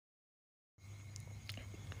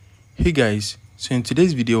Hey guys, so in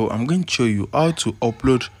today's video I'm going to show you how to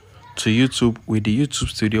upload to YouTube with the YouTube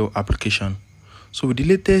Studio application. So with the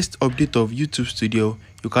latest update of YouTube Studio,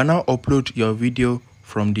 you can now upload your video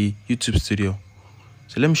from the YouTube Studio.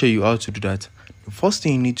 So let me show you how to do that. The first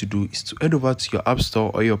thing you need to do is to head over to your App Store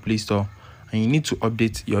or your Play Store, and you need to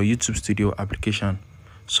update your YouTube Studio application.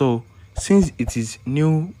 So since it is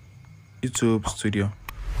new YouTube Studio,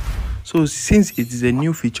 since it is a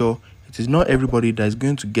new feature, it is not everybody that is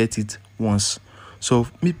going to get it once. So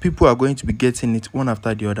people are going to be getting it one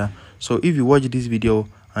after the other. So if you watch this video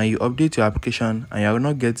and you update your application and you are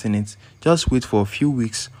not getting it, just wait for a few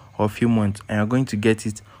weeks or a few months and you're going to get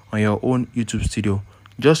it on your own YouTube Studio.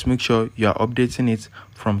 Just make sure you are updating it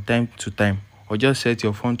from time to time, or just set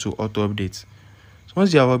your phone to auto update. So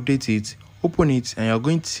once you have updated it, open it and you're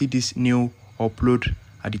going to see this new upload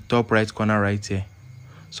at the top right corner right here.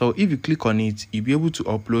 So if you click on it, you'll be able to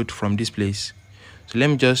upload from this place. So let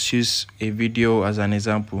me just use a video as an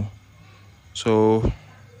example. So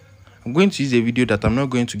I'm going to use a video that I'm not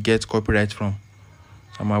going to get copyright from.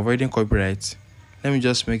 So I'm avoiding copyright. Let me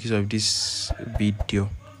just make use of this video.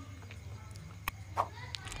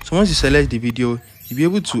 So once you select the video, you'll be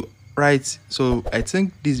able to write. So I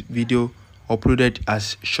think this video uploaded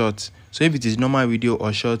as short. So if it is normal video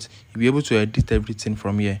or short, you'll be able to edit everything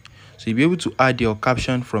from here. So you'll be able to add your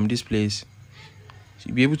caption from this place. So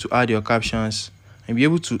you'll be able to add your captions and be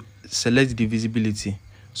able to select the visibility.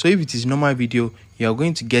 So if it is normal video, you are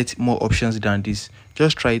going to get more options than this.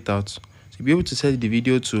 Just try it out. So you'll be able to set the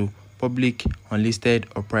video to public, unlisted,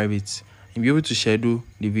 or private. You'll be able to schedule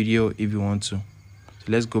the video if you want to. So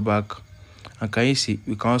let's go back. And can you see,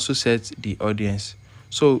 we can also set the audience.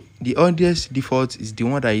 So the audience default is the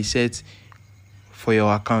one that you set for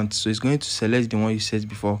your account. So it's going to select the one you set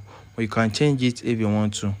before, but you can change it if you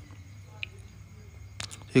want to.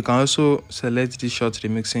 You can also select this short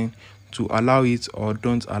remixing to allow it or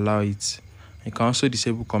don't allow it. You can also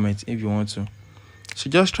disable comments if you want to. So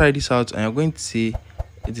just try this out and you're going to see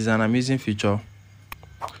it is an amazing feature.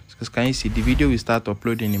 Because can you see, the video will start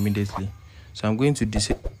uploading immediately. So I'm going to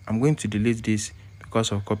delete this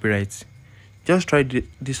because of copyright. Just try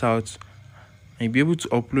this out and you'll be able to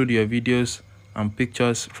upload your videos and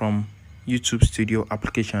pictures from YouTube Studio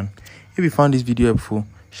application. If you found this video helpful,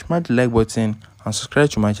 smash the like button and subscribe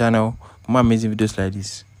to my channel for more amazing videos like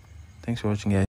this. Thanks for watching, guys.